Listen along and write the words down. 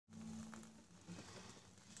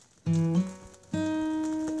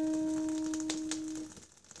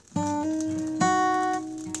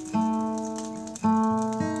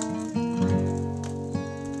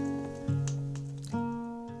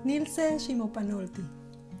Timo Panolti.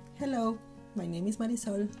 Hello, my name is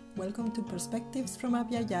Marisol. Welcome to Perspectives from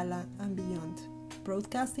Abya Yala and Beyond,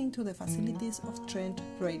 broadcasting to the facilities of Trent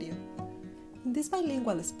Radio. In this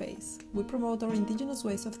bilingual space, we promote our indigenous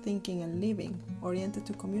ways of thinking and living, oriented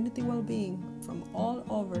to community well-being from all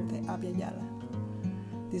over the Abya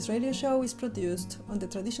Yala. This radio show is produced on the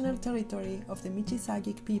traditional territory of the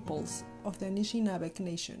Michi-Saagiig peoples of the Anishinaabe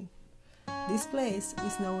Nation. This place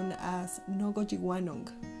is known as Nogo-Jiwanong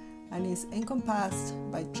and is encompassed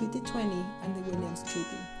by Treaty 20 and the Williams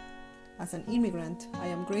Treaty. As an immigrant, I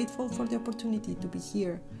am grateful for the opportunity to be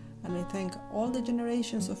here, and I thank all the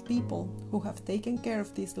generations of people who have taken care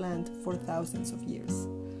of this land for thousands of years.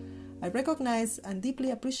 I recognize and deeply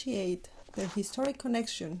appreciate their historic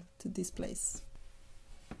connection to this place.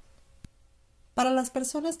 Para las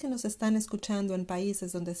personas que nos están escuchando en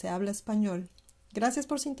países donde se habla español, gracias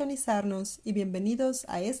por sintonizarnos y bienvenidos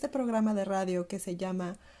a este programa de radio que se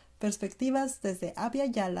llama Perspectivas desde Abya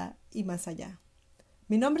Yala y más allá.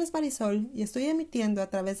 Mi nombre es Marisol y estoy emitiendo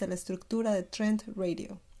a través de la estructura de Trent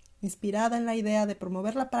Radio, inspirada en la idea de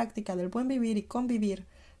promover la práctica del buen vivir y convivir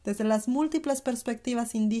desde las múltiples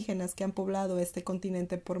perspectivas indígenas que han poblado este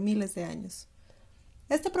continente por miles de años.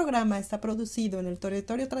 Este programa está producido en el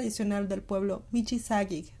territorio tradicional del pueblo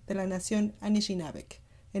Michi-Saagiig de la nación Anishinaabe,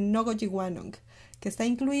 en Nogo-Jiwanong, que está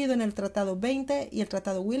incluido en el Tratado 20 y el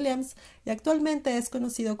Tratado Williams y actualmente es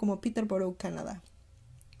conocido como Peterborough, Canadá.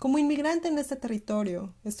 Como inmigrante en este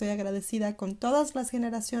territorio, estoy agradecida con todas las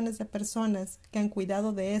generaciones de personas que han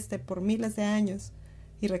cuidado de este por miles de años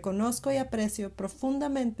y reconozco y aprecio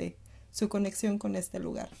profundamente su conexión con este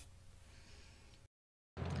lugar.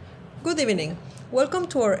 Good evening. Welcome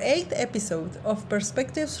to our 8th episode of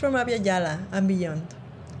Perspectives from Abya Yala and Beyond.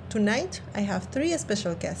 Tonight, I have 3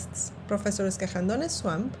 special guests, Professor Skajandone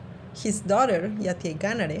Swamp, his daughter, Yatie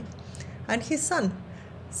Ganare, and his son,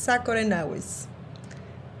 Sakore Nawis.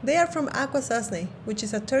 They are from Akwesasne, which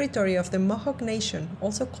is a territory of the Mohawk Nation,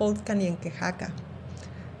 also called Kanien'kehá:ka.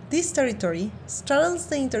 This territory straddles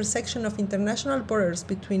the intersection of international borders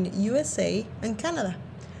between USA and Canada,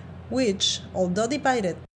 which, although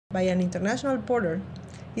divided by an international border,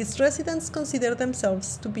 its residents consider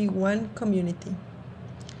themselves to be one community.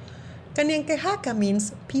 Kanien'kehá:ka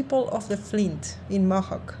means people of the flint in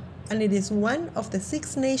Mohawk, and it is one of the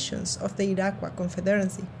 6 nations of the Iroquois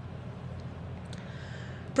Confederacy.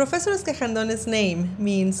 Professor Skajandone's name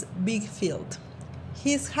means big field.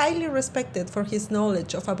 He is highly respected for his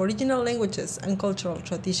knowledge of Aboriginal languages and cultural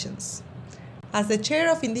traditions. As the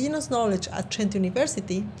chair of Indigenous Knowledge at Trent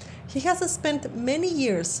University, he has spent many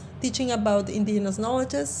years teaching about Indigenous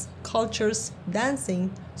knowledges, cultures,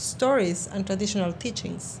 dancing, stories, and traditional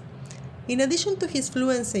teachings. In addition to his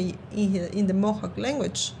fluency in the Mohawk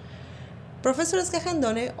language, Professor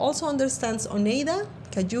Skajandone also understands Oneida,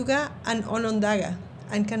 Cayuga, and Onondaga,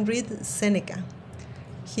 and can read Seneca.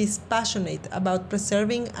 He is passionate about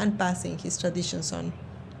preserving and passing his traditions on.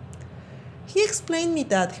 He explained me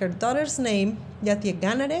that her daughter's name, Yatie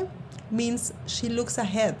Ganare, means she looks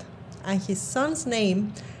ahead, and his son's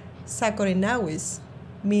name, Sakore Nawis,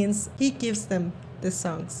 means he gives them the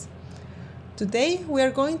songs. Today, we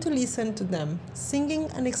are going to listen to them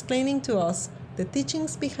singing and explaining to us the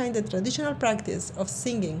teachings behind the traditional practice of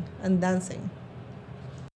singing and dancing.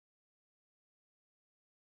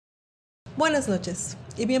 Buenas noches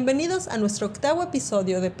y bienvenidos a nuestro 8º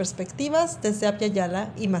episodio de Perspectivas desde Abya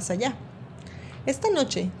Yala y más allá. Esta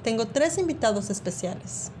noche tengo 3 invitados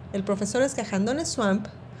especiales, el profesor Skajandone Swamp,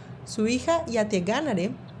 su hija Yatie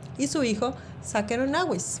Ganare y su hijo Sakore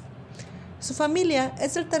Nawis. Su familia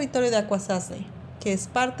es del territorio de Akwesasne, que es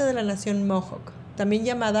parte de la nación Mohawk, también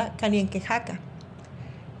llamada Kanien'kehá:ka.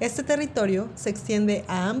 Este territorio se extiende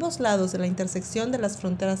a ambos lados de la intersección de las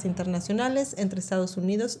fronteras internacionales entre Estados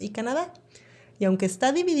Unidos y Canadá, y aunque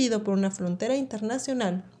está dividido por una frontera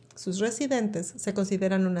internacional, sus residentes se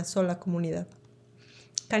consideran una sola comunidad.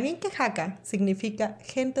 Kanien'kehá:ka significa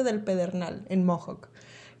gente del pedernal en Mohawk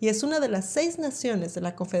y es una de las 6 naciones de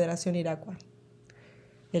la Confederación Iroquois.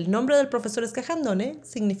 El nombre del profesor Skajandone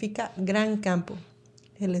significa gran campo.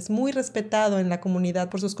 Él es muy respetado en la comunidad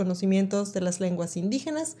por sus conocimientos de las lenguas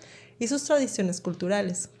indígenas y sus tradiciones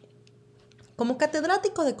culturales. Como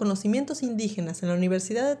catedrático de conocimientos indígenas en la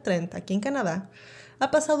Universidad de Trent, aquí en Canadá,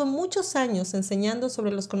 ha pasado muchos años enseñando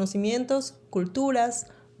sobre los conocimientos, culturas,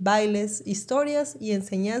 bailes, historias y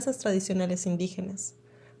enseñanzas tradicionales indígenas.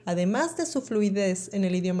 Además de su fluidez en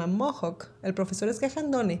el idioma Mohawk, el profesor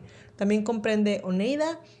Skajandone también comprende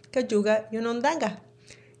Oneida, Cayuga y Onondaga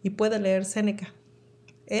y puede leer Seneca.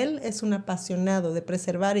 Él es un apasionado de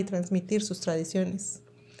preservar y transmitir sus tradiciones.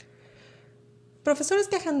 Profesor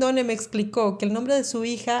Skajandone me explicó que el nombre de su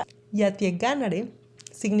hija Yatieganare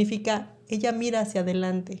significa ella mira hacia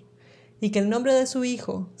adelante y que el nombre de su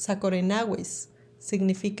hijo, Sacorenawis,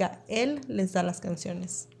 significa él les da las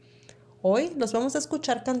canciones. Hoy los vamos a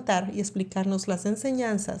escuchar cantar y explicarnos las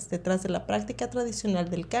enseñanzas detrás de la práctica tradicional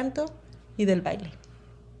del canto y del baile.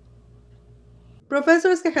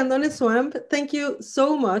 Professor Escajandone Swamp, thank you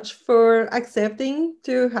so much for accepting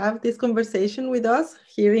to have this conversation with us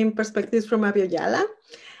here in Perspectives from Abya-Yala.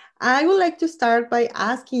 I would like to start by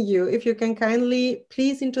asking you if you can kindly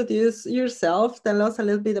please introduce yourself, tell us a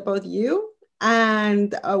little bit about you,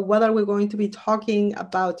 and what are we going to be talking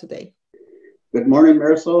about today? Good morning,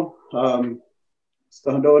 Marisol.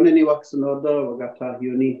 Stahandone ni waksanoda wagata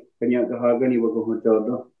huni kanyagahaga ni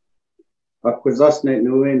wagohojodo. Akwazasne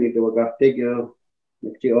nuwe ni wagategyo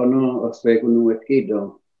nikti ono osregunu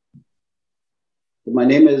etkido. My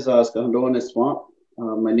name is Stahandone Swamp.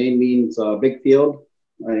 My name means big field.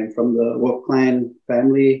 I am from the Wolf Clan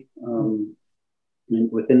family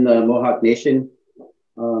within the Mohawk Nation.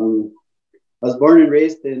 I was born and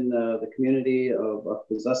raised in the community of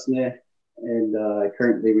Akwazasne, and I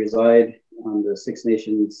currently reside on the Six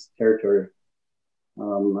Nations territory.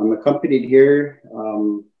 I'm accompanied here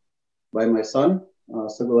by my son,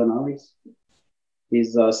 Sugalan Alis.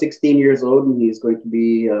 He's 16 years old, and he's going to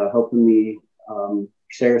be helping me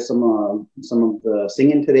share some of the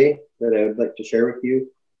singing today that I would like to share with you.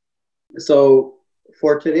 So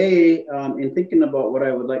for today, in thinking about what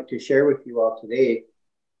I would like to share with you all today,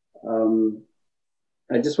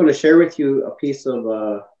 I just want to share with you a piece of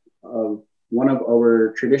one of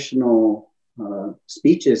our traditional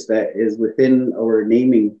speeches that is within our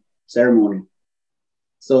naming ceremony.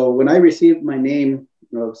 So when I received my name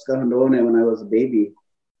of Skahandone when I was a baby,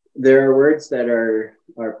 there are words that are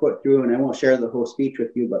put through, and I won't share the whole speech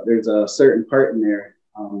with you, but there's a certain part in there.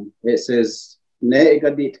 It says, Ne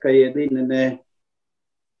gadit kayedi ne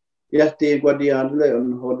yati guadiandle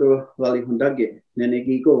on hodo lali hundage,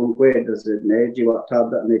 nenegigo unque does it ne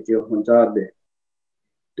jiwatada ne jo hundade.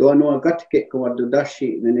 Doano gatke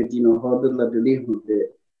kawadudashi nenegino hodo la delihunde.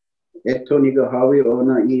 Etoniga hawi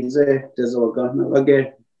ona ize dezogana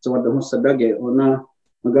lage, so the husadage ona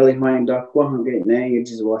magali mainda kwahange ne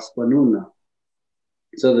yijizwaspanuna.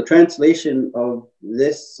 So the translation of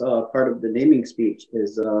this part of the naming speech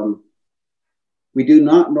is we do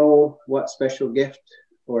not know what special gift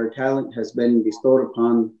or talent has been bestowed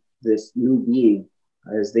upon this new being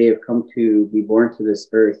as they have come to be born to this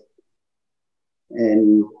earth.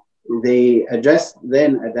 And they address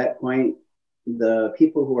then at that point the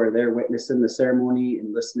people who are there witnessing the ceremony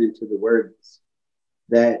and listening to the words,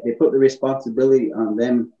 that they put the responsibility on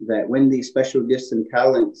them that when these special gifts and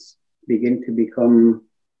talents begin to become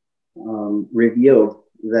revealed,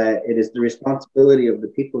 that it is the responsibility of the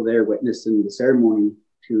people there witnessing the ceremony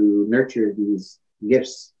to nurture these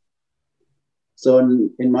gifts. So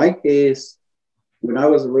in my case, when I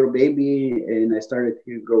was a little baby and I started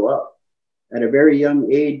to grow up, at a very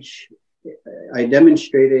young age, I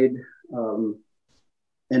demonstrated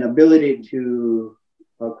an ability to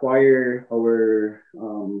acquire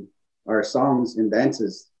our songs and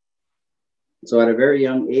dances. So at a very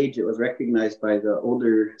young age, it was recognized by the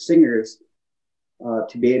older singers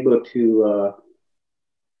to be able to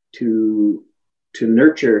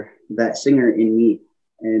nurture that singer in me.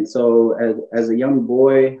 And so as a young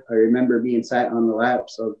boy, I remember being sat on the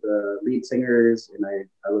laps of the lead singers, and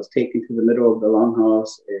I was taken to the middle of the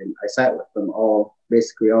longhouse, and I sat with them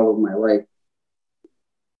basically all of my life.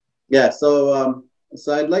 Yeah, so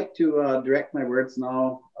I'd like to direct my words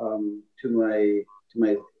now to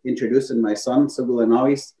my introducing my son,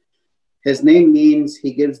 Sugulanawis. His name means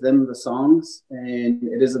he gives them the songs, and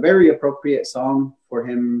it is a very appropriate song for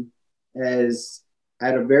him, as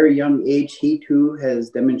at a very young age, he too has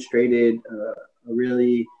demonstrated a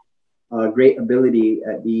really great ability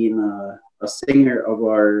at being a singer of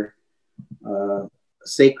our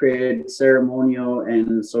sacred, ceremonial,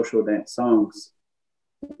 and social dance songs.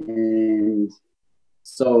 And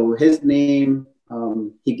so his name,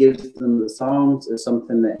 he gives them the songs, is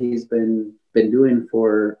something that he's been doing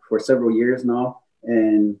for several years now,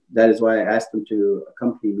 and that is why I asked him to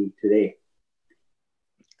accompany me today.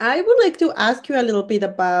 I would like to ask you a little bit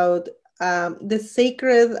about the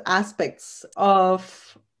sacred aspects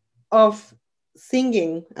of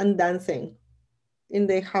singing and dancing in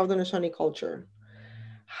the Haudenosaunee culture.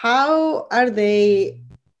 How are they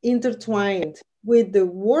intertwined with the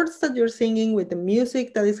words that you're singing, with the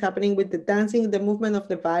music that is happening, with the dancing, the movement of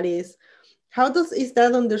the bodies? How is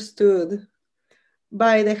that understood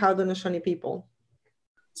by the Haudenosaunee people?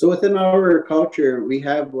 So within our culture, we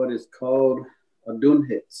have what is called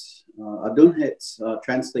Adunhits. Adunhits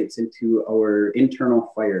translates into our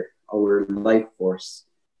internal fire, our life force.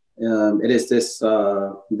 It is this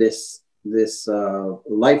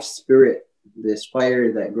life spirit, this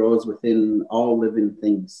fire that grows within all living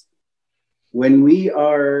things. When we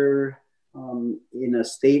are in a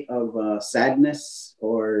state of sadness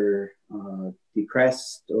or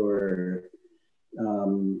depressed or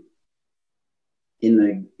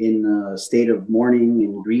in a state of mourning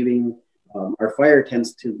and grieving, our fire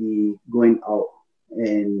tends to be going out.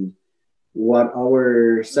 And what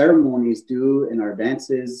our ceremonies do in our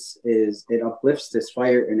dances is it uplifts this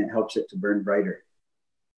fire and it helps it to burn brighter.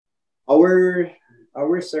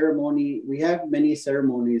 Our ceremony, we have many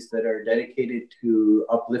ceremonies that are dedicated to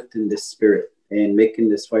uplifting this spirit and making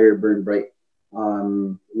this fire burn bright.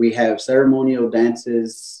 We have ceremonial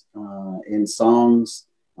dances and songs.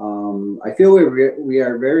 I feel we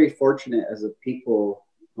are very fortunate as a people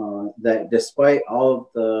that despite all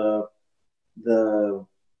of the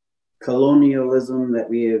colonialism that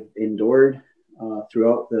we have endured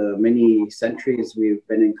throughout the many centuries we've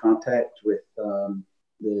been in contact with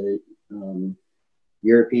the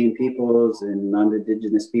European peoples and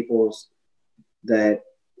non-Indigenous peoples, that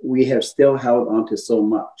we have still held on to so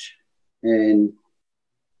much. And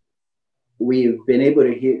we've been able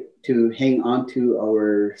to hang on to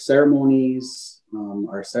our ceremonies,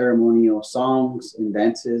 our ceremonial songs and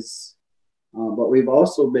dances, but we've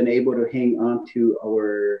also been able to hang on to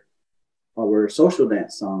our social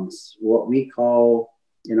dance songs, what we call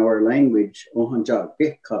in our language, Ohanjak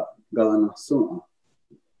Bika Galanasuna.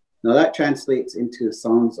 Now that translates into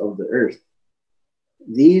songs of the earth.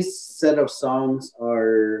 These set of songs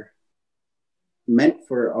are meant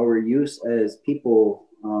for our use as people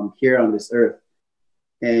here on this earth.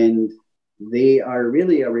 And they are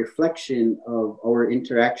really a reflection of our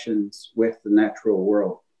interactions with the natural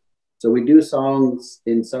world. So we do songs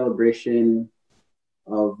in celebration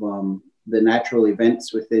of the natural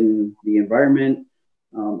events within the environment.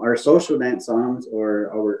 Our social dance songs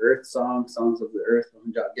or our earth songs, songs of the earth,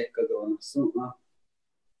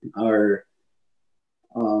 are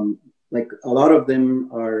like a lot of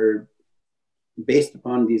them are based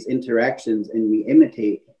upon these interactions, and we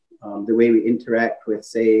imitate the way we interact with,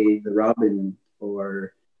 say, the robin,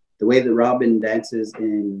 or the way the robin dances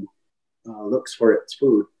and looks for its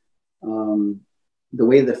food, the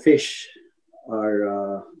way the fish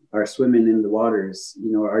are swimming in the waters.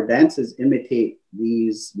 You know, our dances imitate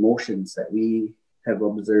these motions that we have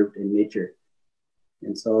observed in nature.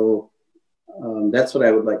 And so that's what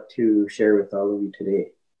I would like to share with all of you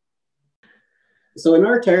today. So in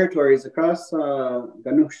our territories across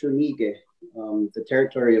Ganushunige, the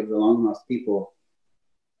territory of the Longhouse people,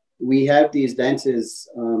 we have these dances.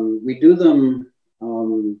 We do them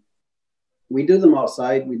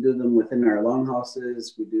outside. We do them within our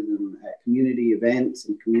longhouses. We do them at community events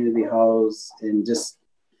and community halls, and just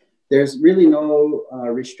there's really no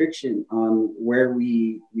restriction on where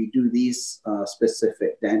we do these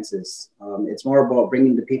specific dances. It's more about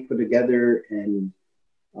bringing the people together and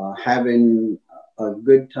having a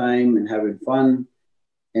good time and having fun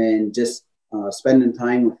and just spending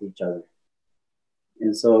time with each other.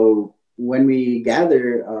 And so when we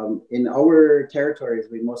gather in our territories,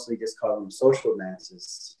 we mostly just call them social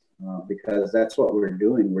dances because that's what we're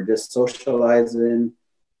doing. We're just socializing,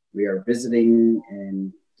 we are visiting,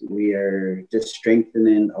 and we are just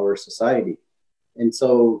strengthening our society. And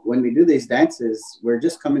so when we do these dances, we're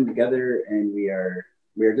just coming together and we are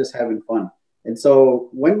just having fun. And so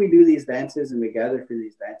when we do these dances and we gather for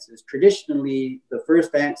these dances, traditionally, the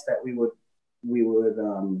first dance that we would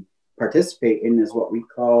participate in is what we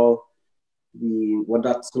call the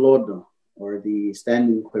Wadatsalodo, or the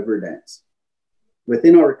standing quiver dance.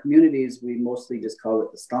 Within our communities, we mostly just call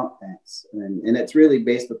it the stomp dance. And it's really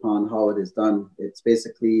based upon how it is done. It's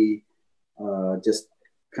basically just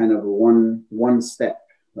kind of a one step,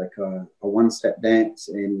 like a one-step dance,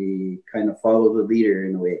 and we kind of follow the leader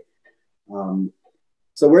in a way.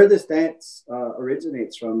 So where this dance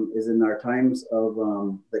originates from is in our times of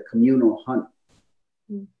the communal hunt.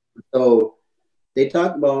 So they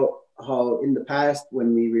talk about how in the past,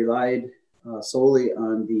 when we relied solely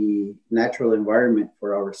on the natural environment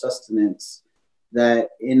for our sustenance, that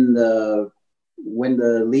when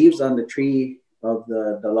the leaves on the tree of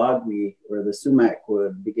the dalagwi or the sumac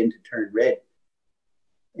would begin to turn red,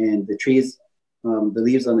 and the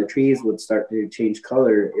leaves on the trees would start to change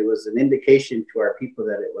color, it was an indication to our people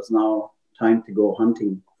that it was now time to go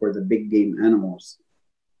hunting for the big game animals,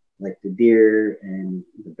 like the deer and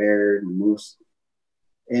the bear and the moose.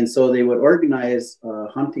 And so they would organize a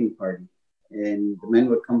hunting party, and the men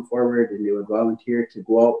would come forward and they would volunteer to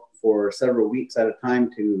go out for several weeks at a time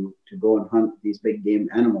to go and hunt these big game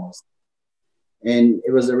animals. And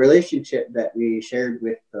it was a relationship that we shared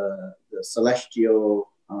with the celestial,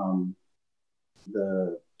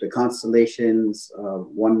 the constellations.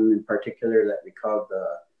 One in particular that we called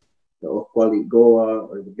the Okwali Goa,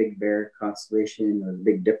 or the Big Bear constellation, or the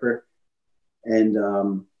Big Dipper. And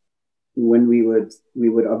when we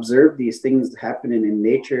would observe these things happening in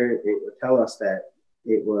nature, it would tell us that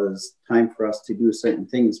it was time for us to do certain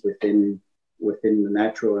things within the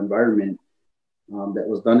natural environment, that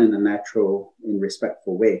was done in a natural and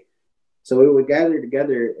respectful way. So we would gather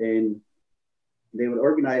together, and they would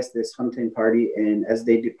organize this hunting party. And as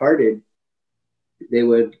they departed, they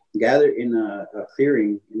would gather in a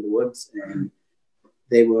clearing in the woods, and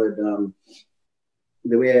they would,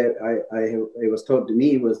 the way it was told to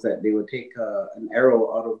me was that they would take an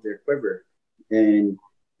arrow out of their quiver, and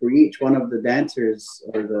for each one of the dancers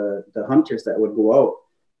or the hunters that would go out,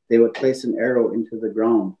 they would place an arrow into the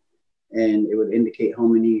ground, and it would indicate how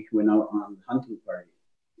many went out on the hunting party.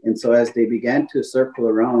 And so as they began to circle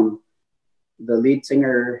around, the lead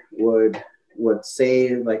singer would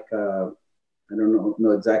say, like, I don't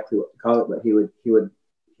know exactly what to call it, but he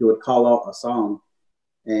would call out a song,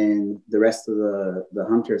 and the rest of the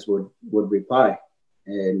hunters would reply.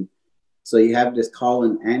 And so you have this call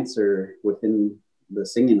and answer within the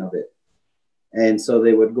singing of it. And so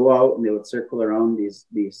they would go out and they would circle around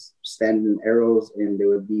these standing arrows, and they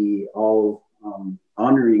would be all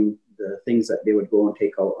honoring the things that they would go and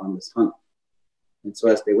take out on this hunt. And so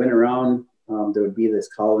as they went around, there would be this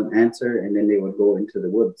call and answer, and then they would go into the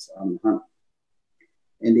woods on the hunt.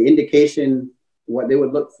 And the indication, what they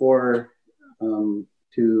would look for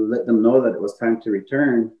to let them know that it was time to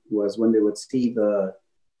return, was when they would see the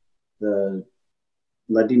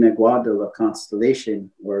Ladina Guadala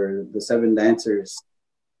constellation, or the seven dancers,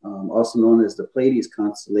 also known as the Pleiades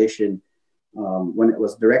constellation. When it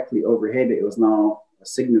was directly overhead, it was now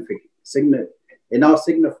it now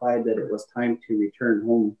signified that it was time to return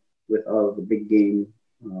home with all of the big game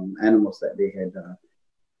animals that they had,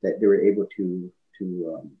 that they were able to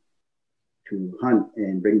hunt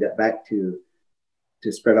and bring that back to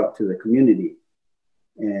spread out to the community.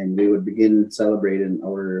 And we would begin celebrating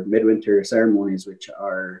our midwinter ceremonies, which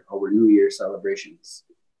are our New Year celebrations.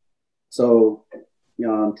 So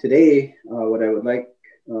today, what I would like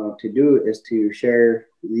to do is to share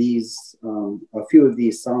a few of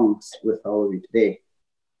these songs with all of you today.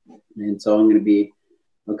 And so I'm going to be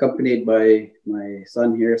accompanied by my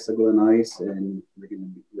son here, Sagulanais, and we're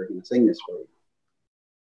going to sing this for you.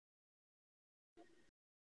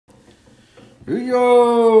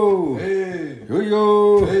 Yo, hey,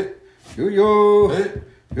 yo, hey, yo, hey,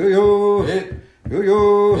 yo, hey,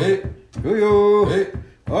 yo, hey, yo, hey,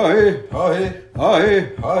 aye, aye, aye,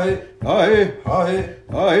 aye, aye,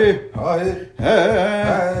 aye, aye, aye,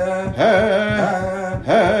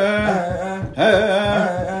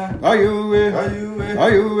 Hurry, hurry,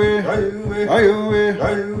 hurry, hurry, hurry,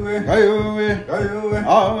 hurry, hurry,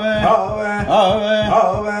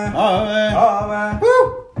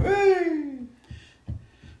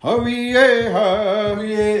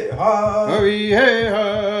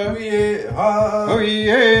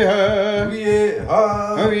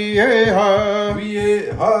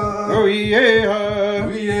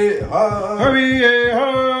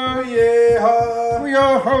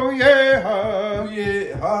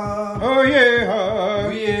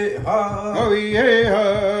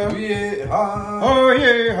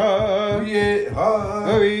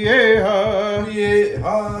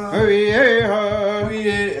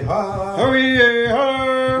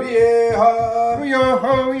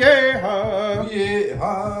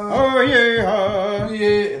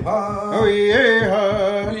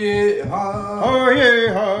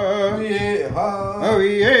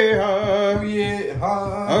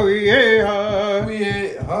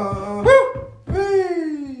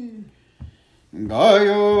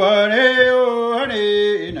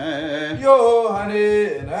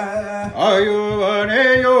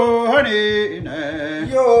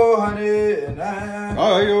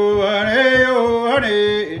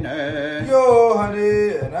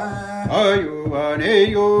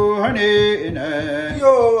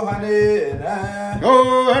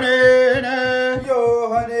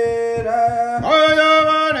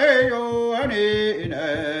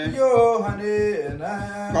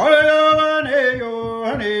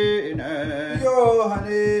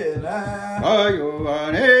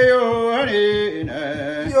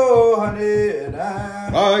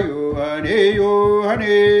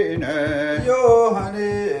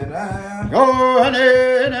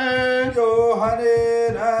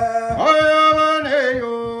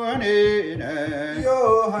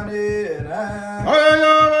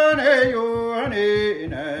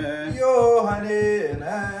 Yohane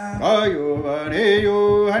Yohane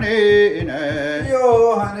Yohane na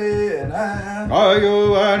Yohane na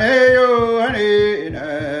Yohane Yohane na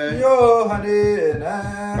Yohane na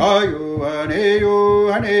Yohane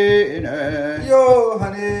Yohane na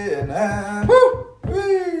Yohane na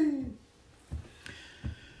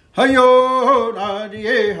Hayo na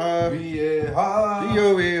die ha Viye ha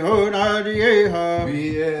yo we ho na die ha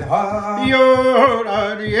Viye ha yo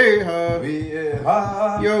na die ha Viye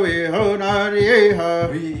ha yo we ho na die ha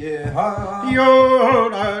Viye ha yo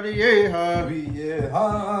na die ha Viye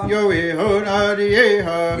ha yo we ho na die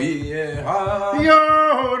ha Viye ha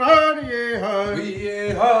yo na die ha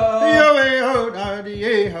Viye ha yo we ho na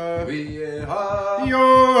die ha Viye ha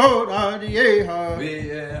yo na die ha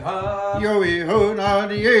Viye ha yo we ho na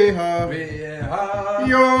die ha Viye ha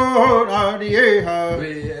yo na die ha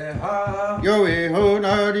Viye ha yo we ho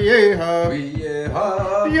na die ha Viye ha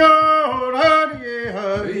yo na die ha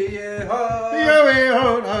Viye ha yo we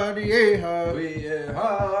ho na die ha Viye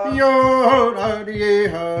ha yo na die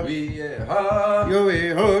ha Viye ha yo we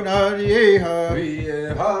ho na die ha Viye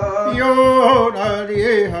ha yo na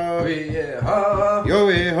die ha Viye ha yo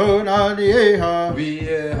we ho na die ha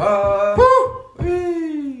Viye ha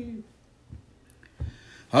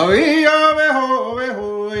Hawi ya we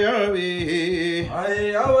ho ya we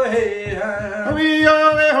Ay awahe ha Hawi ya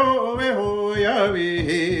we ho ya we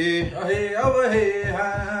Ay awahe ha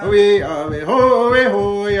Hawi ya we ho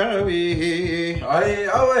ya we Ay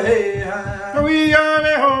awahe ha Hawi ya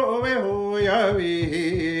we ho ya we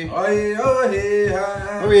Ay awahe ha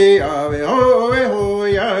Hawi ya we ho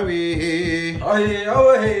ya we Ay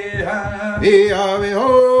awahe ha We ya we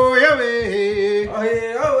ho ya we Ay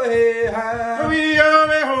awahe ha Hawi ya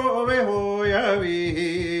we ho ya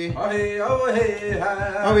we Ay awahe ha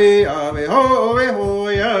Hawi ya we ho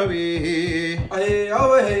ya we Ay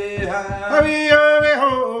awahe ha Hawi ya we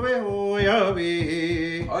ho ya we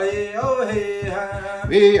Ay awahe ha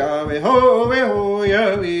We ya we ho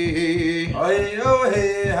ya we Ay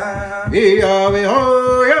awahe ha We ya we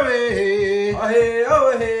ho ya we Ay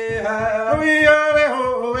awahe ha We ya we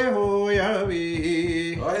ho ya we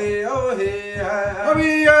Ay awahe ha We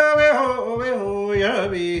ya we ho ya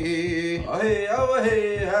we Ay awahe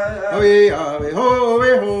ha We ya we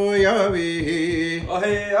ho ya we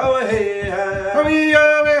Ay awahe ha We ya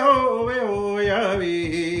we ho ya we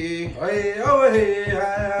Ay awahe ha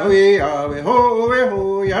We ya we ho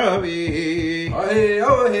ya we Ay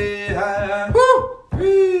awahe ha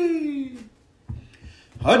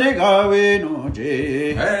Hadigawe no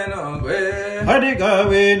je Henogwe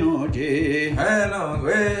Hadigawe no je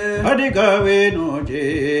Henogwe Hadigawe no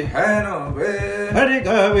je Henogwe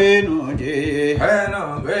Hadigawe no je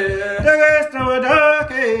Henogwe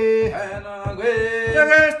Jagastavadake Henogwe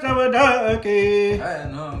Jagastavadake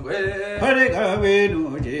Henogwe Hadigawe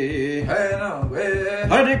no je Henogwe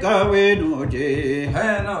Hadigawe no je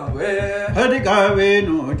Henogwe Hadigawe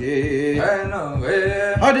no je Henogwe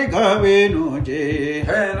Hadigawe no je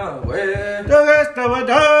Henogwe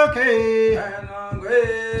Jagastavadake Henogwe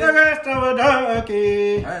Jagastavadake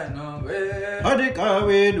Henogwe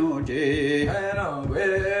Hadigawe no je Henogwe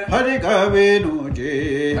Hadigawe no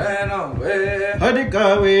je Henogwe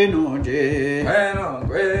Hadigawe no je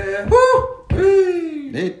Henogwe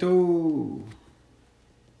Leto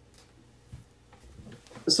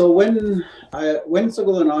So when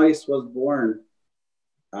Sogolonais was born,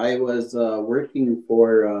 I was working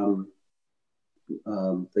for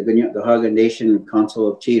the Haga Nation Council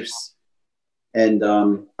of Chiefs, and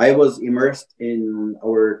I was immersed in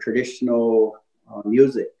our traditional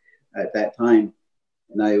music at that time,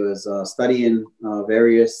 and I was studying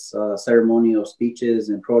various ceremonial speeches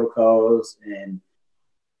and protocols, and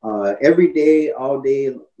every day, all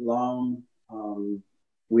day long,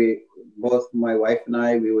 both my wife and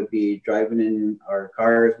I, we would be driving in our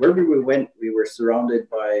cars. Wherever we went, we were surrounded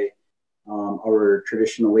by our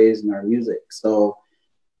traditional ways and our music. So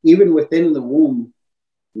even within the womb,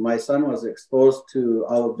 my son was exposed to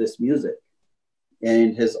all of this music.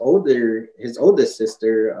 And his oldest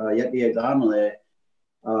sister, Yeti Agamale,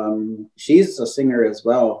 she's a singer as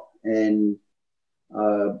well. And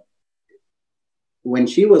when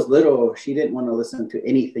she was little, she didn't want to listen to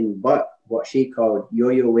anything but what she called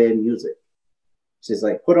yo-yo-way music. She's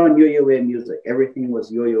like, put on yo-yo-way music. Everything was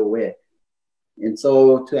yo-yo-way. And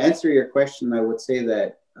so to answer your question, I would say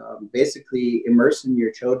that basically immersing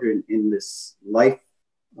your children in this life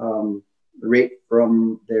right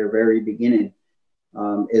from their very beginning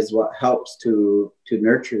is what helps to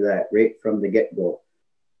nurture that right from the get-go.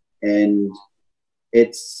 And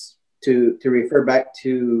it's to refer back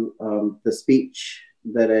to the speech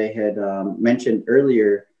that I had mentioned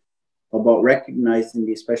earlier. about recognizing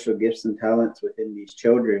these special gifts and talents within these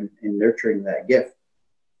children and nurturing that gift.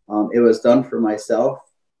 It was done for myself,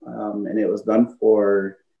 and it was done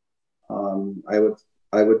for, I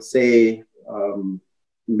would say,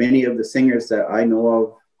 many of the singers that I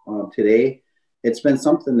know of today. It's been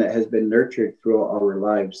something that has been nurtured throughout our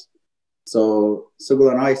lives. So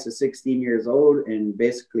Sugalanais is 16 years old, and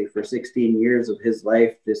basically for 16 years of his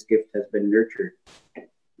life, this gift has been nurtured.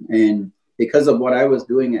 And because of what I was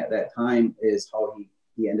doing at that time is how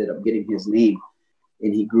he ended up getting his name,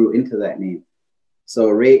 and he grew into that name. So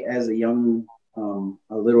right as a young,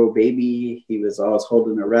 a little baby, he was always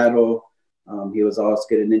holding a rattle. He was always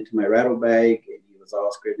getting into my rattle bag, and he was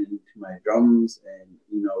always getting into my drums. And,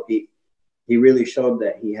 you know, he really showed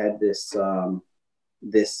that he had this,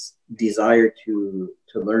 this desire to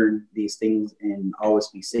learn these things and always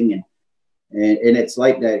be singing. And it's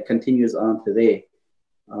like that. It continues on today.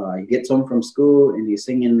 He gets home from school and he's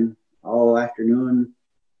singing all afternoon.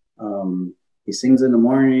 He sings in the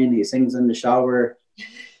morning. He sings in the shower.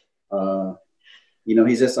 You know,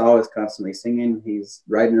 he's just always constantly singing. He's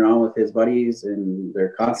riding around with his buddies and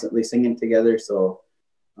they're constantly singing together. So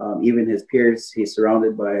even his peers, he's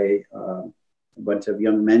surrounded by a bunch of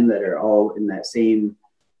young men that are all in that same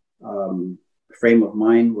frame of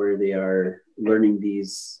mind where they are learning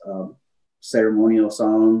these ceremonial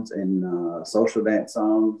songs and social dance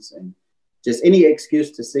songs and just any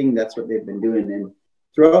excuse to sing. That's what they've been doing. And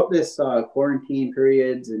throughout this quarantine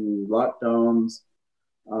periods and lockdowns,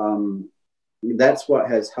 that's what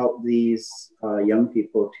has helped these young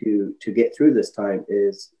people to get through this time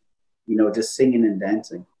is, you know, just singing and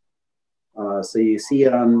dancing. So you see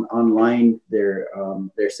online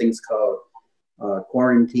there's things called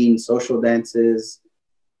quarantine social dances,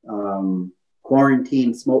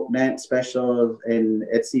 quarantine smoke dance specials, and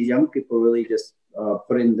it's these young people really just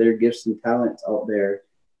putting their gifts and talents out there,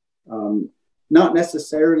 not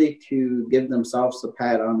necessarily to give themselves a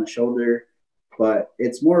pat on the shoulder, but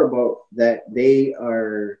it's more about that they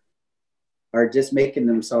are just making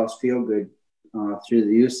themselves feel good through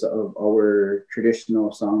the use of our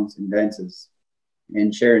traditional songs and dances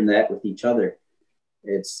and sharing that with each other.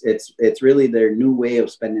 It's really their new way of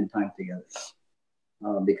spending time together,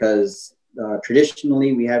 because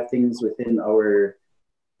traditionally we have things within our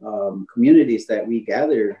communities that we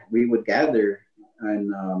would gather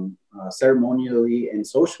and ceremonially and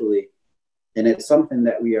socially, and it's something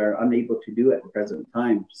that we are unable to do at the present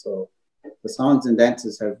time. So the songs and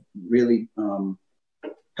dances have really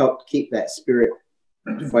helped keep that spirit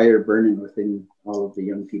fire burning within all of the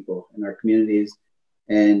young people in our communities.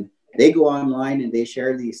 And they go online and they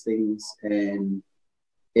share these things, and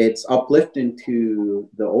it's uplifting to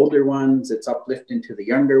the older ones, it's uplifting to the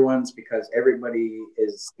younger ones, because everybody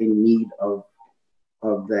is in need of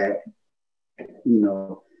that, you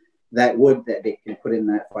know, that wood that they can put in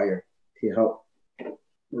that fire to help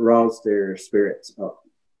rouse their spirits up,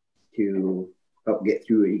 to help get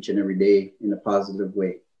through each and every day in a positive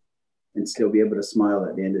way and still be able to smile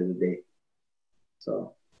at the end of the day.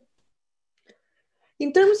 So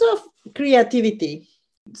in terms of creativity,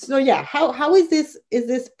 so yeah, how is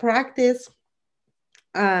this practice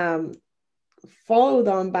followed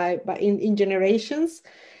on by in generations,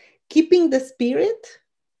 keeping the spirit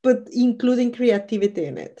but including creativity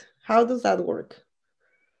in it? How does that work?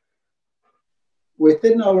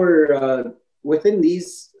 Within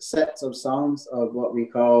these sets of songs of what we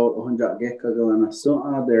call Ohunjak Geka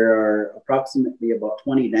Galanasua, there are approximately about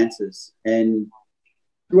 20 dances. And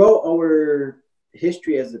throughout our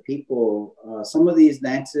history as a people, some of these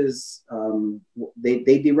dances,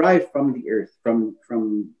 they derive from the earth, from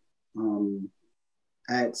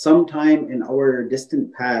at some time in our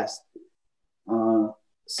distant past,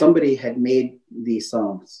 somebody had made these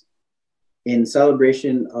songs in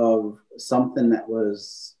celebration of something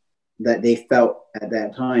that they felt at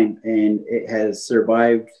that time, and it has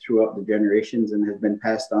survived throughout the generations and has been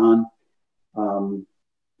passed on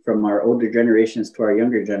from our older generations to our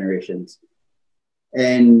younger generations.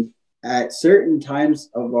 And at certain times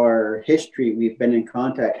of our history, we've been in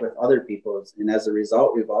contact with other peoples, and as a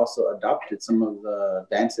result, we've also adopted some of the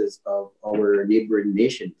dances of our neighboring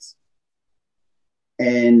nations.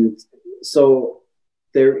 And so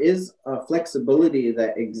there is a flexibility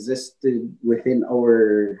that existed within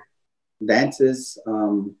our dances.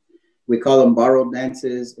 We call them borrowed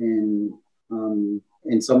dances, and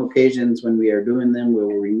in some occasions when we are doing them, we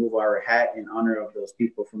will remove our hat in honor of those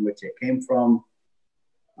people from which it came from.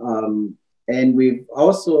 And we've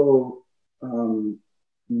also,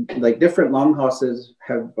 like different longhouses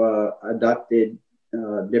have adopted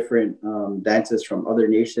different dances from other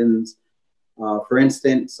nations. For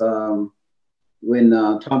instance, when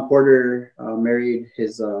Tom Porter married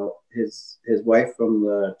his wife from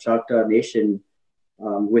the Choctaw Nation,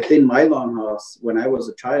 within my longhouse, when I was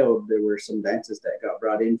a child, there were some dances that got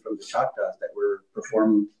brought in from the Choctaws that were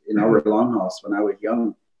performed in our longhouse when I was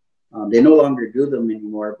young. They no longer do them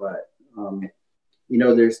anymore, but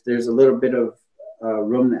there's a little bit of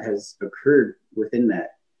room that has occurred within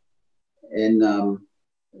that, and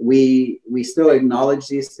we still acknowledge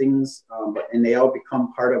these things, and they all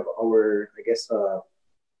become part of our, I guess,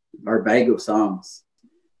 our bag of songs.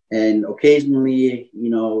 And occasionally,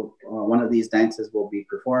 one of these dances will be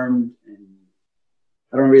performed, and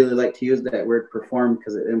I don't really like to use that word perform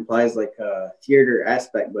because it implies like a theater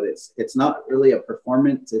aspect, but it's not really a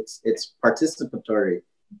performance. It's participatory.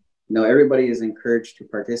 Everybody is encouraged to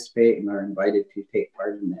participate and are invited to take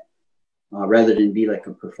part in it, rather than be like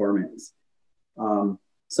a performance.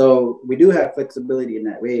 So we do have flexibility in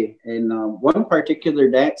that way. And one particular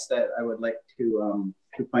dance that I would like to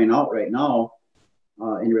point out right now,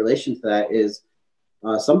 in relation to that, is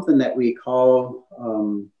something that we call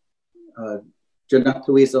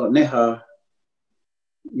Jonatuizo Neha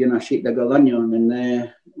Yunashit Galanyo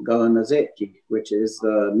Nene Galanazeki, which is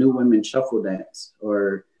the New Women Shuffle Dance,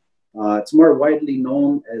 or it's more widely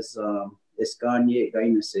known as Eskanye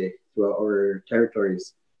Gainase throughout our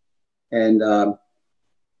territories. And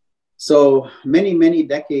so many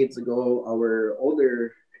decades ago, our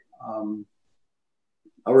older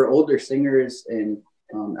singers and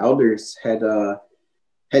elders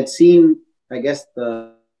had seen, I guess,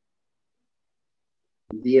 the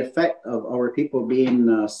effect of our people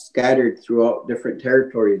being scattered throughout different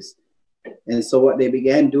territories. And so what they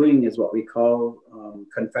began doing is what we call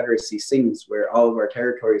Confederacy Sings, where all of our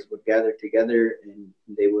territories would gather together and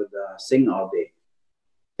they would sing all day.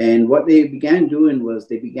 And what they began doing was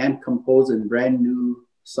they began composing brand new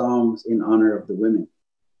songs in honor of the women.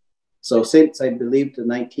 So since, I believe, the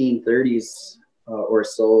 1930s or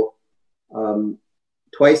so,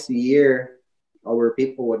 twice a year, our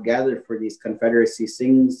people would gather for these Confederacy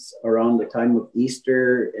Sings around the time of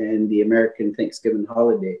Easter and the American Thanksgiving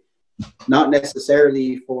holiday. Not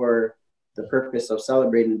necessarily for the purpose of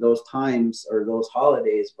celebrating those times or those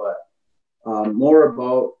holidays, but more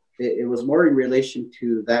about, it was more in relation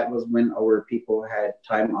to that was when our people had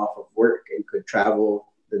time off of work and could travel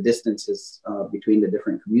the distances between the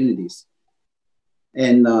different communities.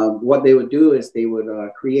 And what they would do is they would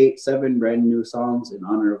create 7 brand new songs in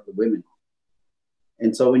honor of the women.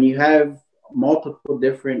 And so when you have multiple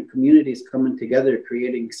different communities coming together,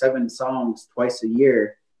 creating 7 songs twice a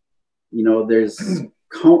year, there's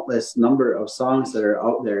countless number of songs that are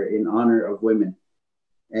out there in honor of women.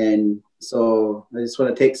 And so I just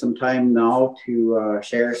want to take some time now to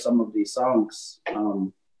share some of these songs.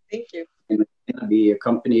 Thank you. And it's going to be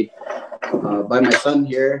accompanied by my son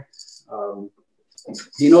here.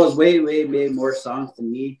 He knows way more songs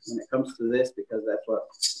than me when it comes to this, because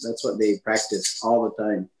that's what they practice all the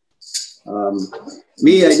time.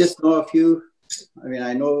 Me, I just know a few. I mean,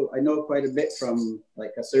 I know quite a bit from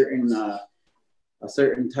like a certain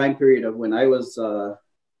time period of when I was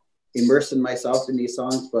immersing myself in these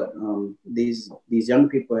songs. But these young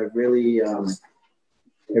people have really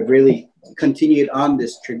continued on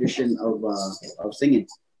this tradition of singing.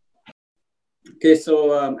 Okay,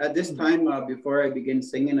 so at this time, before I begin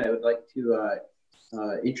singing, I would like to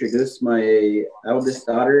introduce my eldest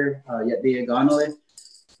daughter, Yetdi Aganole.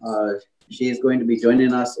 She is going to be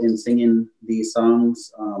joining us in singing these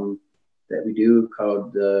songs that we do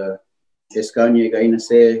called Eskanye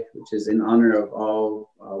Gainase, which is in honor of all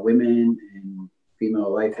women and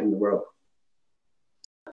female life in the world.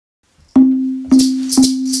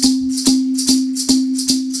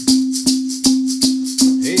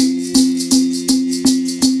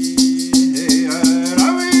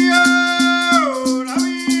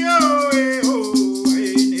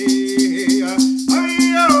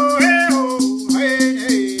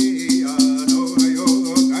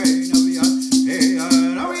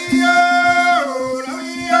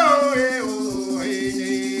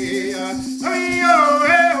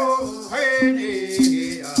 Oh,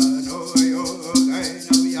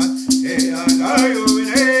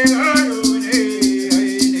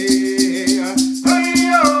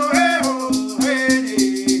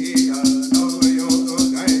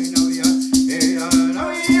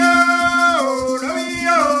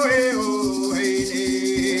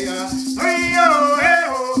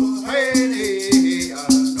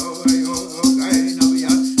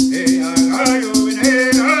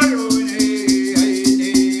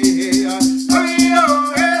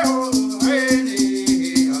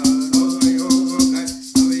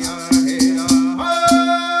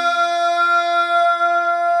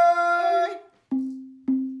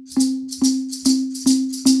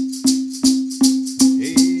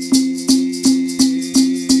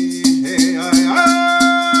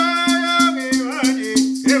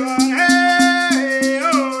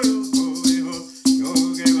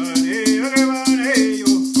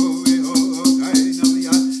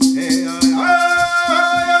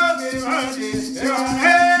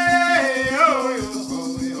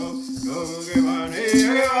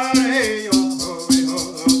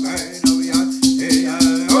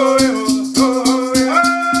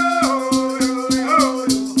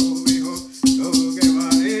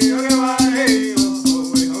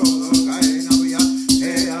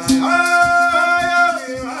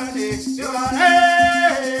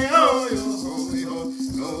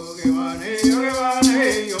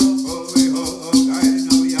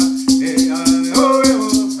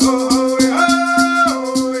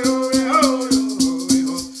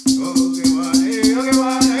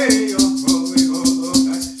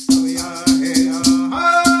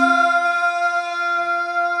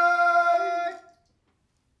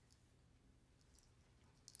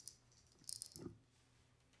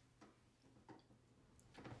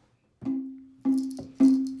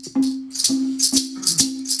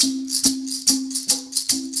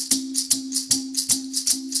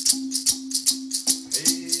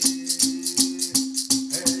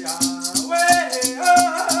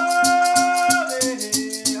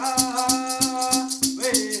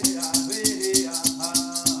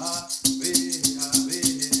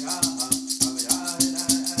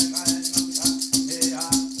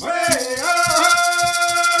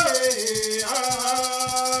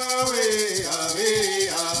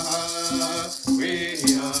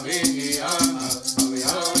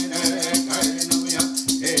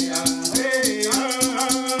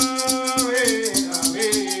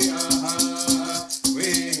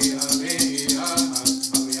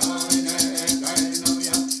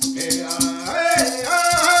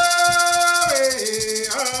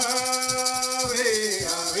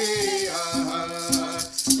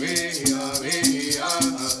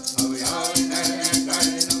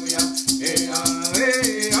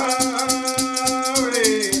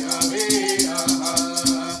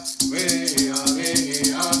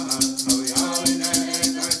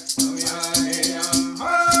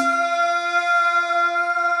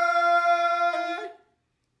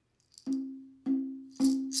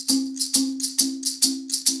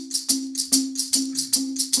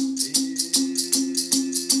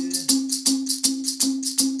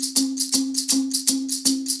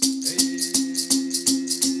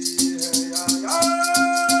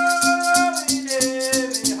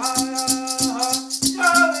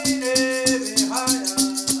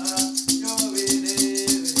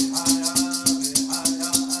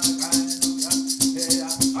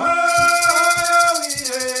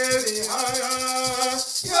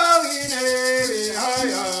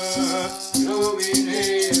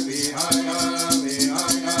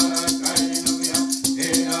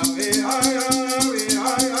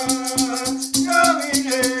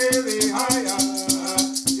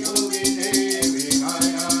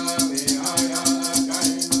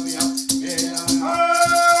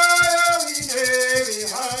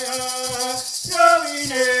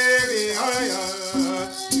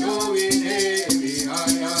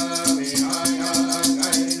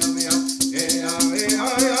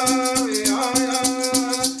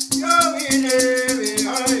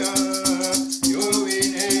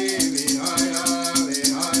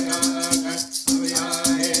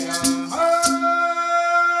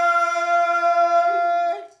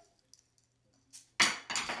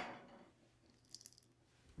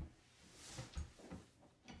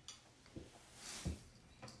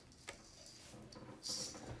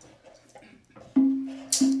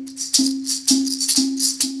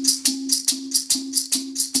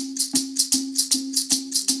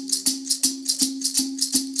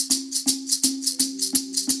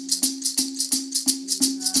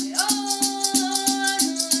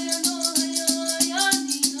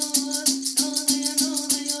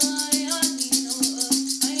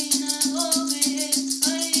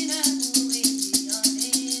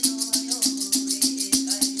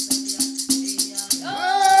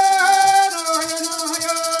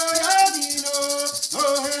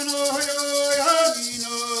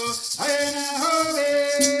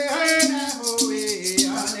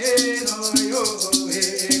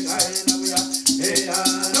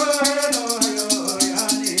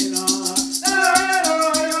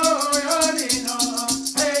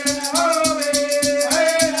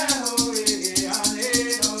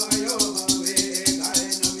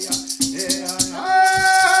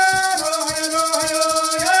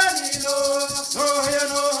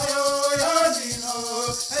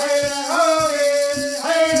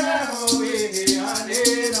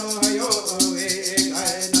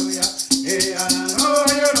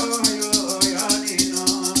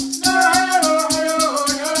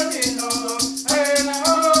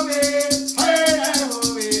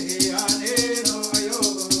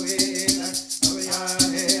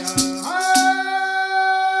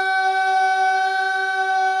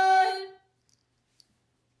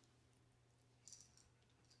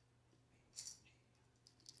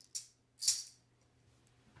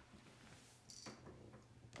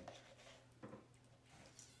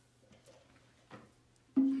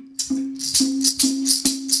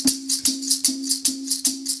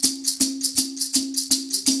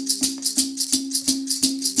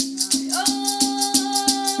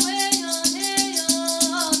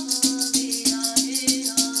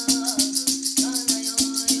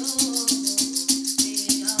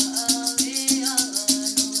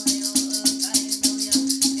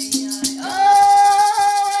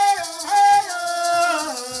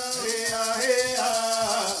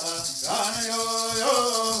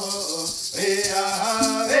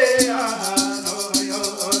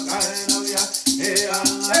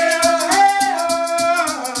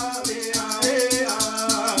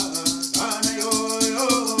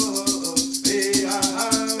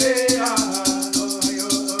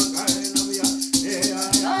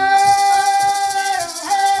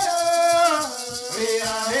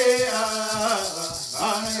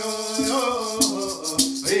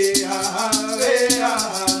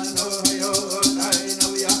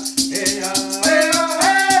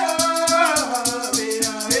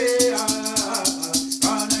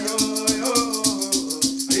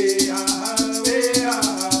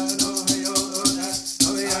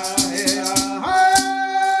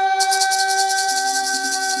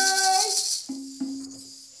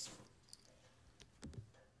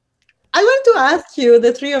 you,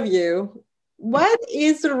 the three of you, what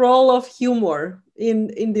is the role of humor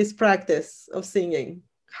in this practice of singing?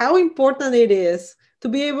 How important it is to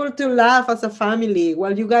be able to laugh as a family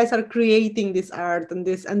while you guys are creating this art and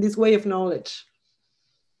this way of knowledge?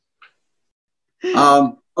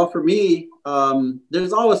 Well, for me,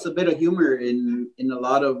 there's always a bit of humor in a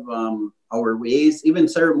lot of our ways, even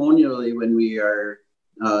ceremonially when we are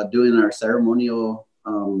doing our ceremonial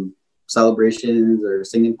celebrations or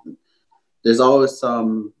singing. There's always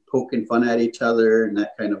some poking fun at each other and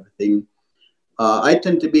that kind of thing. I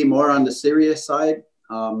tend to be more on the serious side,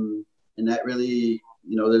 and that really,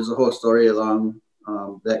 there's a whole story along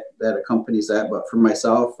that accompanies that. But for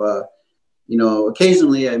myself,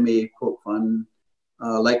 occasionally I may poke fun.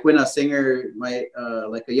 Like when a singer might,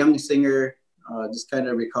 like a young singer, just kind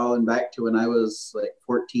of recalling back to when I was like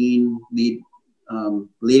 14,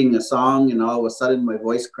 leading a song, and all of a sudden my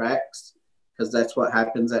voice cracks, because that's what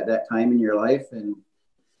happens at that time in your life. And,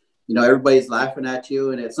 everybody's laughing at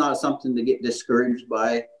you, and it's not something to get discouraged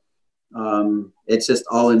by. It's just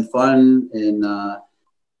all in fun. And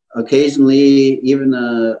occasionally even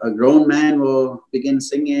a grown man will begin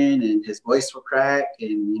singing and his voice will crack,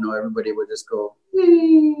 and, everybody will just go,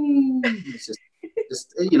 it's just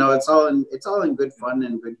it's all in good fun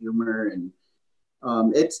and good humor. And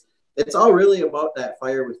it's all really about that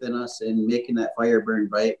fire within us and making that fire burn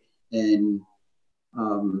bright. And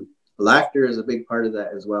laughter is a big part of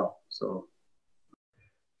that as well. So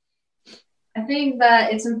I think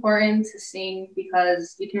that it's important to sing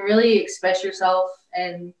because you can really express yourself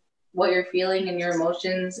and what you're feeling and your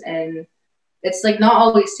emotions, and it's like not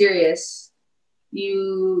always serious.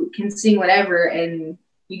 You can sing whatever, and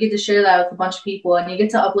you get to share that with a bunch of people, and you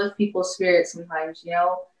get to uplift people's spirits sometimes.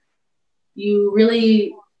 You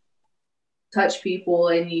really touch people,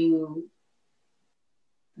 and you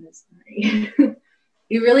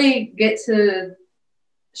really get to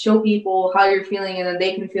show people how you're feeling, and then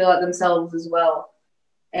they can feel it themselves as well.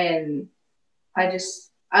 And I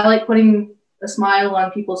like putting a smile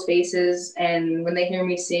on people's faces, and when they hear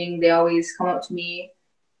me sing, they always come up to me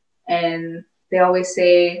and they always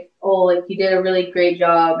say, "Oh, like you did a really great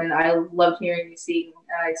job, and I loved hearing you sing."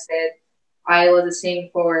 And I said, I love to sing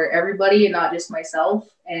for everybody and not just myself.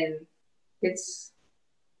 And it's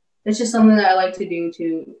just something that I like to do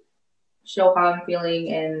to show how I'm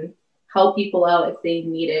feeling and help people out if they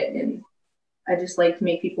need it. And I just like to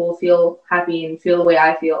make people feel happy and feel the way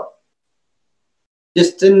I feel.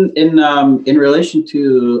 Just in relation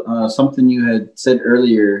to something you had said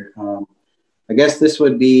earlier, I guess this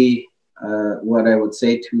would be what I would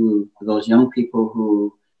say to those young people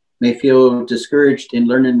who may feel discouraged in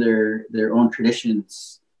learning their own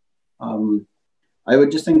traditions. I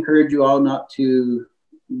would just encourage you all not to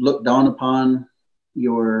look down upon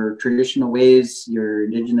your traditional ways, your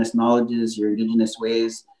indigenous knowledges, your indigenous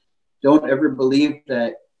ways. Don't ever believe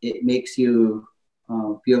that it makes you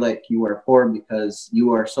feel like you are poor, because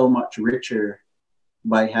you are so much richer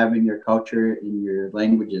by having your culture and your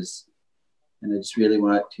languages. And I just really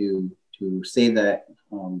want to say that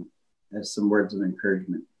as some words of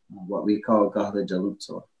encouragement, what we call Gahla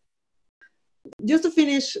Jalutso. Just to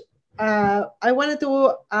finish, I wanted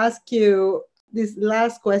to ask you this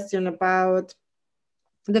last question about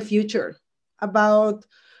the future, about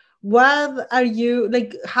what are you,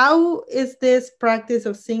 like, how is this practice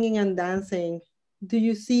of singing and dancing, do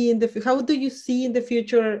you see how do you see in the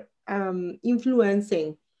future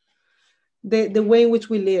influencing the way in which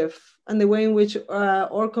we live and the way in which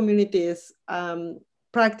our communities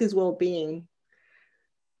practice well-being?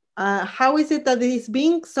 How is it that it is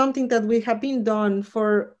being something that we have been done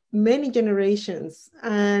for many generations,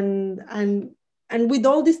 and with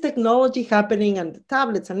all this technology happening and the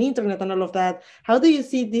tablets and internet and all of that, how do you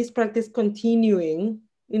see this practice continuing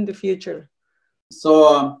in the future?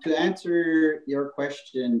 So to answer your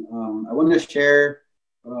question, I want to share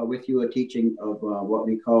with you a teaching of what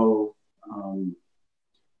we call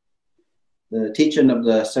the teaching of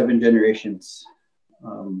the 7 generations.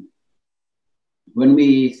 When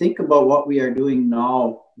we think about what we are doing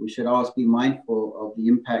now, we should always be mindful of the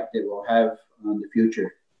impact it will have on the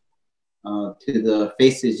future. To the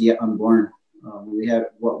faces yet unborn, we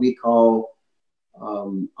have what we call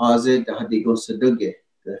Azid Hadigosaduge,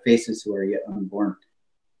 the faces who are yet unborn.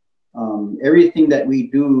 Everything that we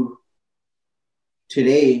do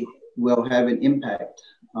today will have an impact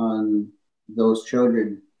on those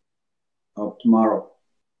children of tomorrow.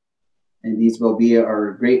 And these will be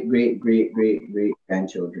our great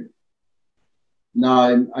grandchildren. Now,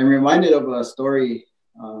 I'm reminded of a story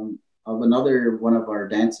of another one of our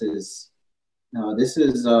dances. This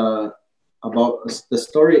is about the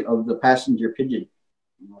story of the passenger pigeon,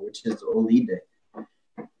 which is Olide.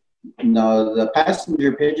 No, the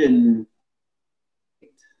passenger pigeon,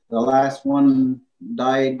 the last one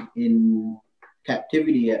died in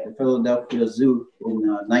captivity at the Philadelphia Zoo in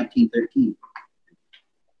 1913.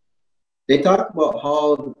 They talk about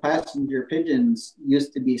how the passenger pigeons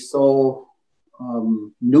used to be so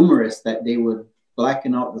numerous that they would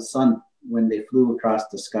blacken out the sun when they flew across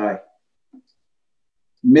the sky.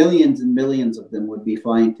 Millions and millions of them would be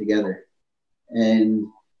flying together. And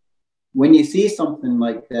when you see something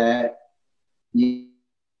like that, you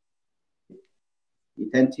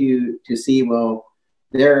tend to see, well,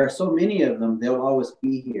 there are so many of them, they'll always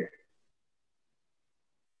be here.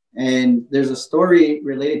 And there's a story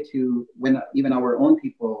related to when even our own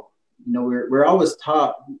people, we're always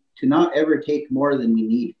taught to not ever take more than we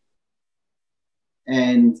need.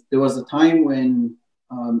 And there was a time when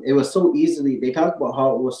it was so easily, they talk about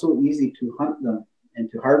how it was so easy to hunt them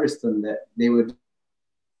and to harvest them that they would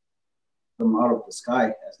them out of the sky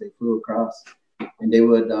as they flew across. And they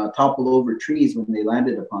would topple over trees when they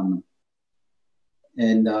landed upon them.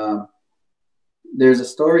 And there's a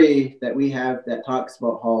story that we have that talks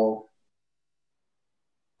about how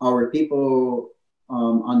our people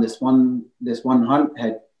on this one hunt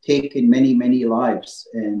had taken many, many lives,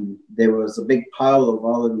 and there was a big pile of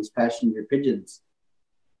all of these passenger pigeons.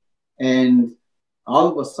 And all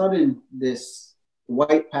of a sudden, this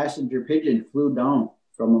white passenger pigeon flew down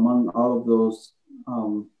from among all of those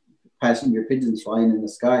passenger pigeons flying in the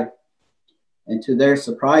sky. And to their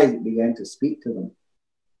surprise, it began to speak to them.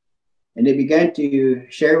 And it began to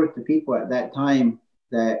share with the people at that time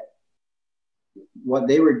that what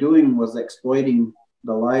they were doing was exploiting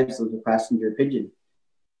the lives of the passenger pigeon.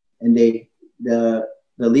 And the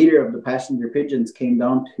leader of the passenger pigeons came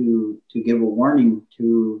down to give a warning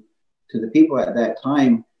to the people at that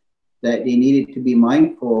time that they needed to be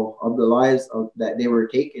mindful of the lives that they were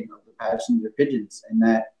taking of the passenger pigeons, and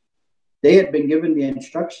that they had been given the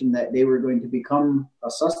instruction that they were going to become a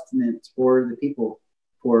sustenance for the people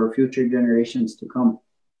for future generations to come.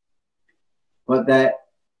 But that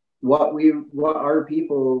what our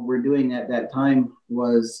people were doing at that time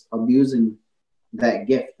was abusing that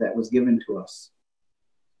gift that was given to us.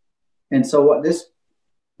 And so what this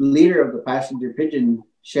leader of the passenger pigeon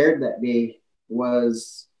shared that day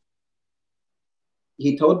was,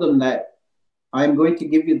 he told them that I'm going to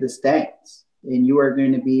give you this dance, and you are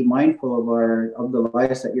going to be mindful of the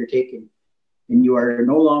lives that you're taking, and you are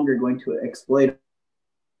no longer going to exploit,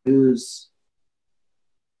 abuse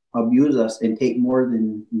us and take more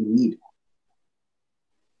than you need.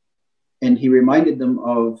 And he reminded them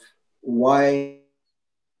of why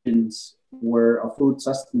pigeons were a food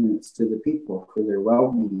sustenance to the people for their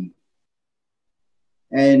well-being.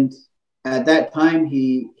 And at that time,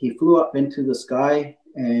 he flew up into the sky,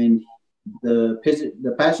 and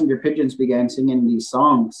the passenger pigeons began singing these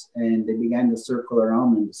songs, and they began to circle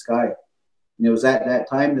around in the sky. And it was at that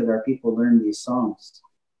time that our people learned these songs.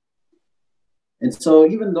 And so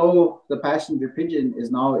even though the passenger pigeon is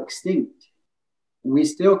now extinct, we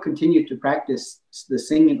still continue to practice the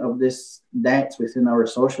singing of this dance within our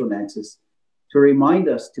social dances to remind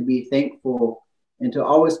us to be thankful and to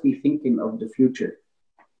always be thinking of the future.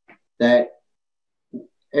 That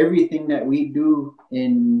everything that we do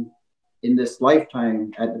in this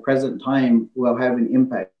lifetime, at the present time, will have an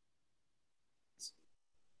impact.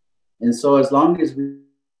 And so as long as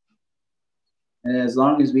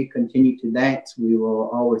we continue to dance, we will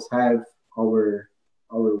always have our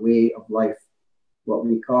way of life, what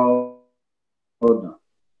we call Bodna.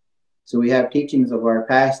 So we have teachings of our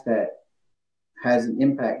past that has an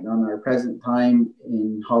impact on our present time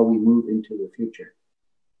and how we move into the future.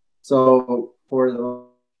 So for the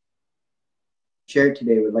share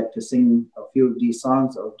today, we'd like to sing a few of these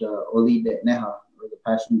songs of the Oli de Neha, or the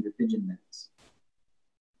passenger pigeon dance.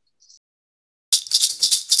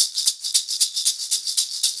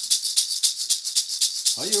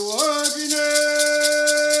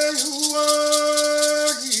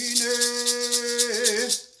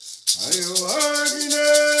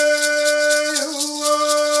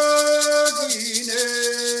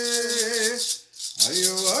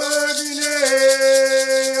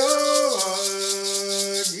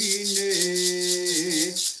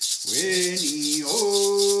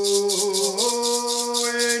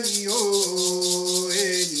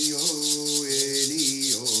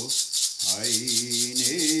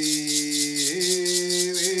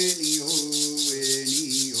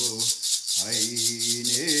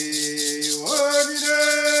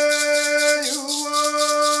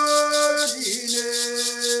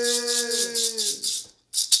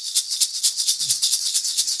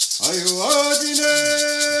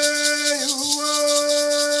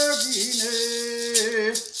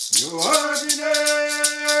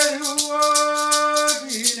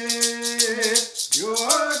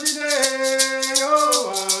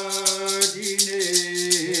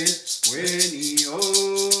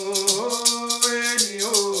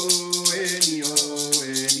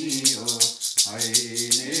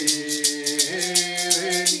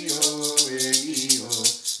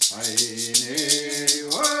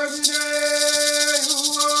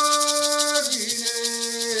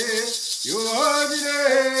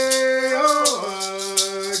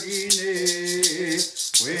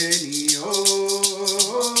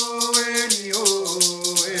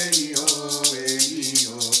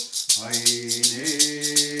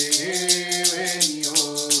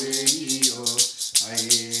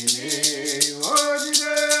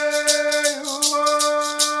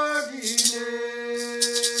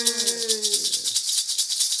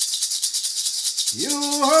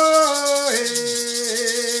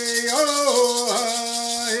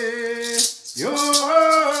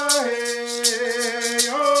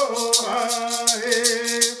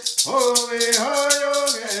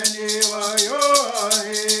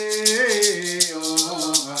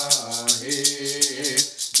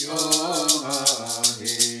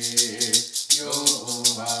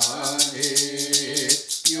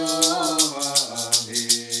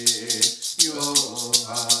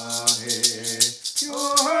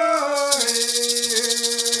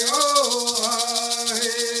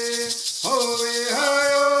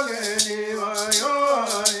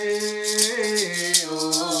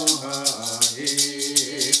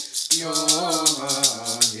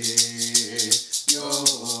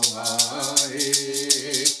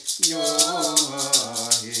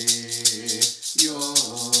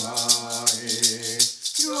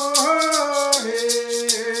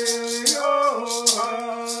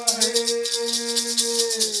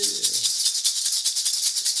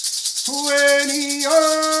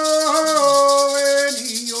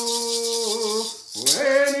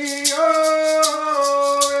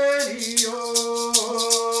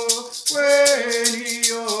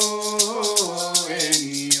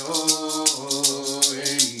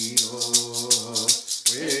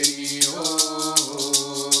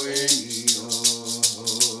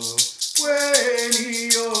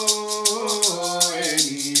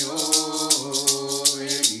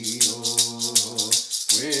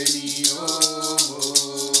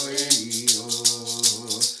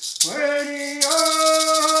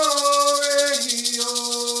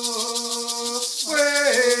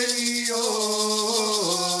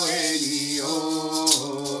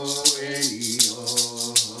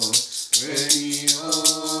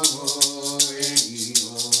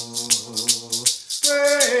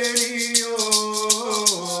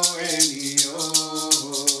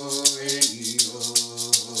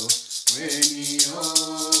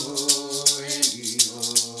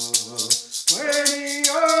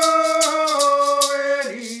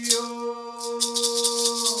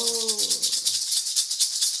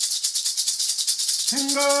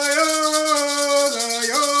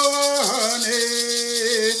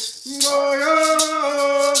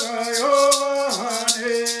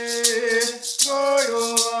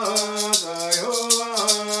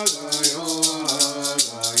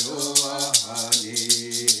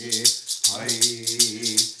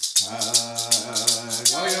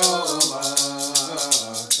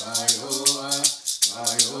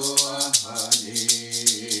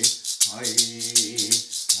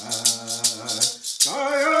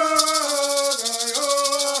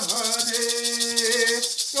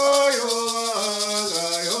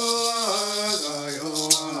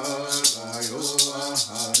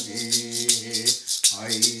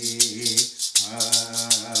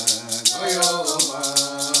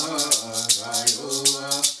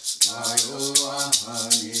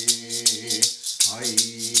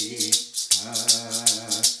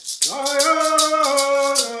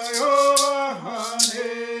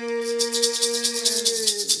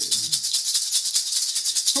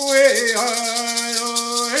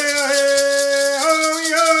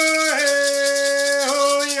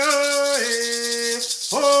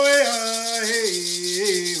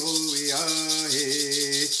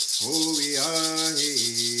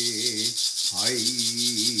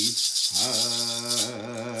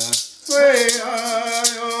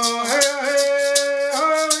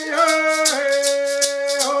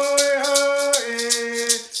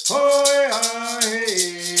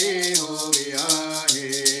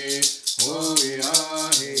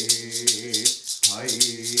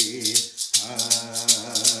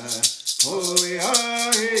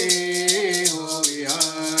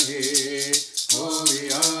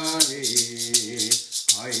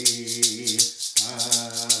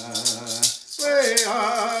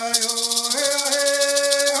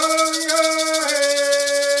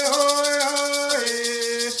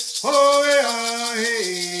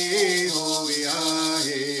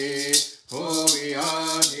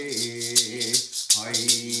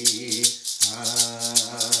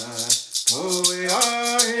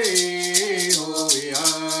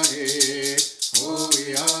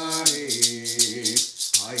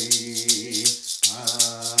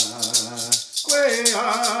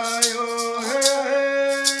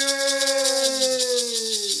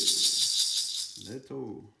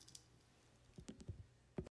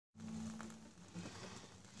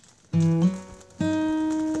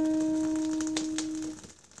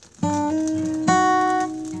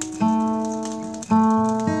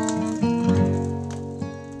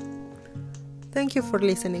 Thank you for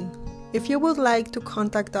listening. If you would like to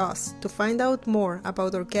contact us to find out more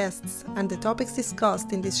about our guests and the topics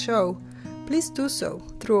discussed in this show, please do so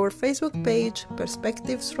through our Facebook page,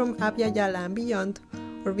 Perspectives from Abya Yala and Beyond,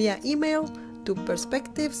 or via email to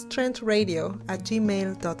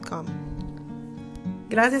perspectivestrengthradio@gmail.com.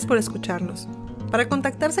 Gracias por escucharnos. Para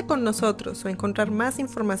contactarse con nosotros o encontrar más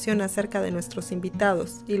información acerca de nuestros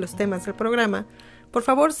invitados y los temas del programa, por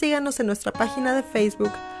favor síganos en nuestra página de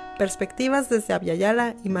Facebook Perspectivas desde Abya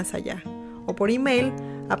Yala y más allá, o por email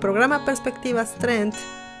a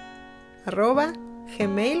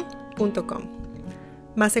programaperspectivastrength@gmail.com.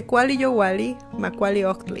 Masekwali Yowali, Makwali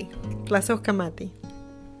Ochtli, Tlazohkamati.